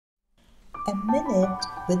A Minute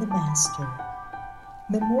with the Master.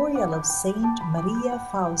 Memorial of Saint Maria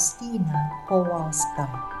Faustina Kowalska,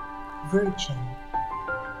 Virgin.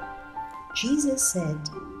 Jesus said,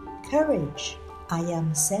 "Courage, I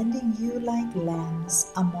am sending you like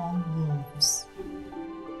lambs among wolves."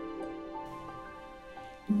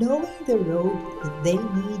 Knowing the road that they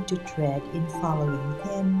need to tread in following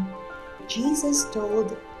him, Jesus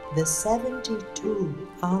told the 72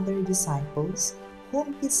 other disciples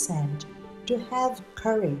whom he sent to have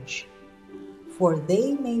courage, for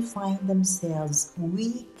they may find themselves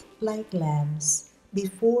weak like lambs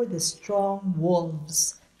before the strong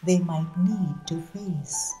wolves they might need to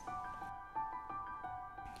face.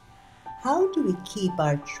 How do we keep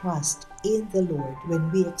our trust in the Lord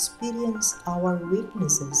when we experience our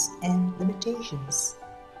weaknesses and limitations?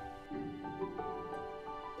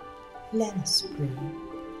 Let us pray.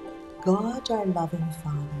 God, our loving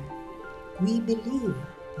Father, we believe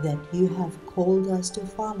that you have called us to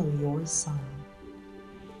follow your Son.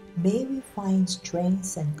 May we find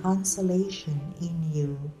strength and consolation in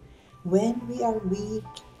you when we are weak,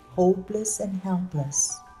 hopeless, and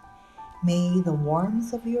helpless. May the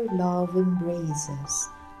warmth of your love embrace us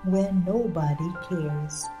when nobody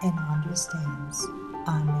cares and understands.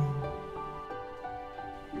 Amen.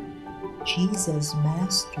 Jesus,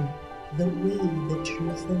 Master, the way, the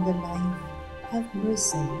truth, and the life, have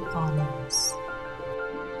mercy on us.